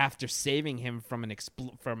son after saving him from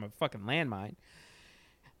from a fucking landmine.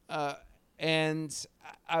 And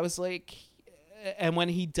I was like, and when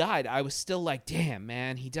he died, I was still like, damn,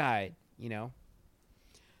 man, he died, you know?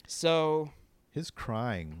 So his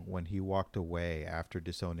crying when he walked away after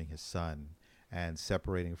disowning his son and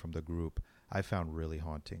separating from the group, I found really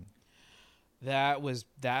haunting. That was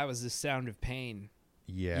the sound of pain.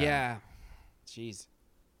 Yeah. Yeah. Jeez.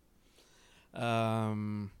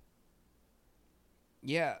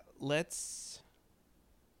 Yeah, let's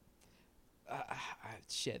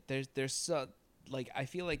shit. There's so, like, I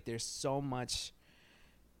feel like there's so much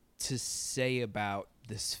to say about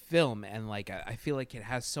this film, and like I feel like it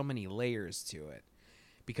has so many layers to it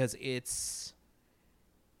because it's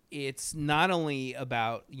not only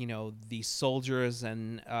about, you know, the soldiers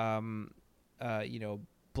and you know,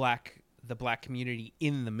 the black community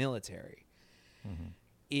in the military.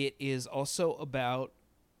 It is also about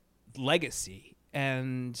legacy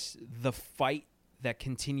and the fight that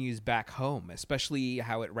continues back home, especially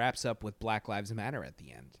how it wraps up with Black Lives Matter at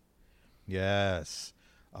the end. Yes.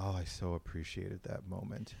 Oh, I so appreciated that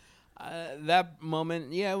moment. That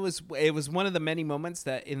moment, yeah, it was one of the many moments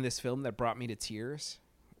that in this film that brought me to tears,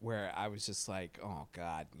 where I was just like, oh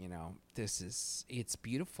God, you know, it's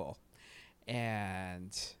beautiful.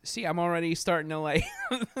 And see, I'm already starting to like,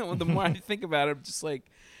 the more I think about it, I'm just like,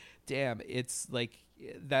 damn, it's like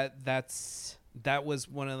that was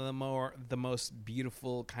one of the most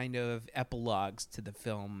beautiful kind of epilogues to the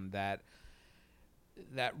film that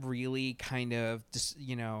really kind of just,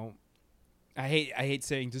 you know, I hate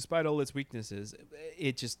saying despite all its weaknesses,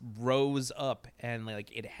 it just rose up and like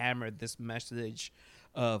it hammered this message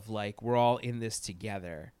of like we're all in this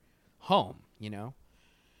together, home, you know.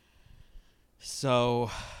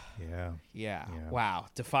 So yeah. Wow,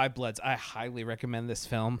 Defy Bloods, I highly recommend this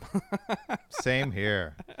film. Same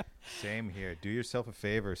here. Do yourself a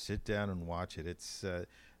favor, sit down and watch it. It's I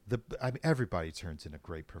mean, everybody turns in a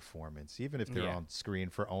great performance, even if they're on screen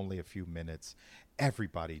for only a few minutes.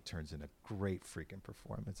 Everybody turns in a great freaking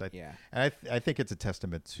performance. And I think it's a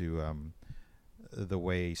testament to the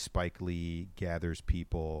way Spike Lee gathers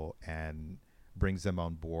people and brings them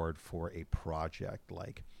on board for a project.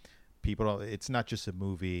 Like, it's not just a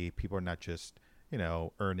movie. People are not just, you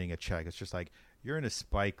know, earning a check. It's just like, you're in a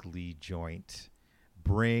Spike Lee joint.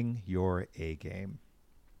 Bring your A game.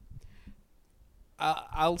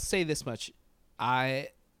 I'll say this much.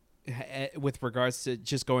 With regards to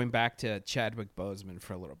just going back to Chadwick Boseman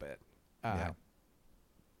for a little bit. I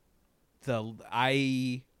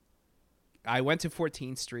went to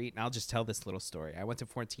 14th Street, and I'll just tell this little story. I went to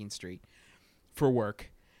 14th Street for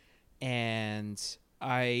work, and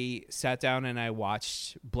I sat down and I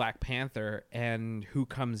watched Black Panther, and who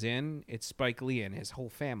comes in? It's Spike Lee and his whole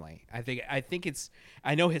family. I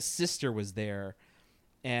know his sister was there,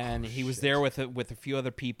 and he was there with a few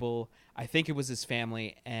other people. I think it was his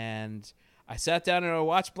family, and I sat down and I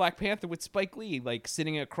watched Black Panther with Spike Lee, like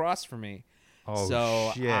sitting across from me. Oh,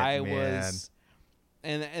 so shit, I man. was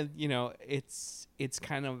and you know, it's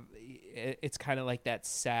kind of like that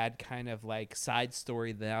sad kind of like side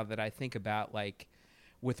story now that I think about, like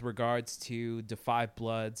with regards to Da 5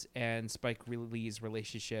 Bloods and Spike Lee's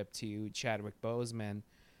relationship to Chadwick Boseman.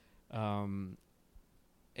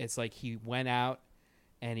 It's like he went out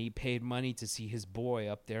and he paid money to see his boy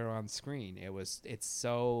up there on screen. It's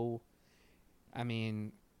so, I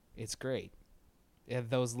mean, it's great.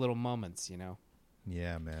 Those little moments, you know.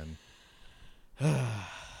 Yeah, man.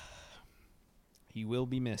 He will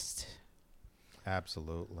be missed.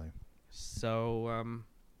 Absolutely. So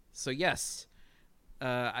yes,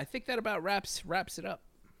 I think that about wraps it up.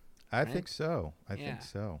 I think so. I Yeah. think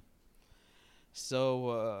so.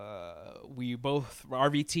 So we both,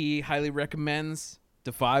 RVT highly recommends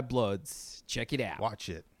Da 5 Bloods. Check it out. Watch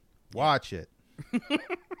it. Watch it.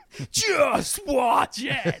 Just watch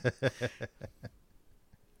it.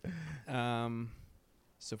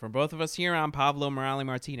 So from both of us here, I'm Pablo Morales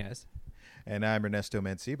Martinez. And I'm Ernesto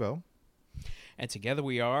Mancibo. And together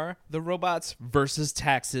we are the Robots versus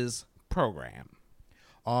Taxes program.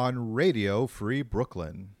 On Radio Free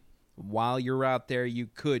Brooklyn. While you're out there, you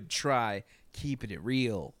could try keeping it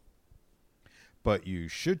real. But you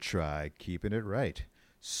should try keeping it right.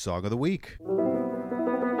 Song of the Week.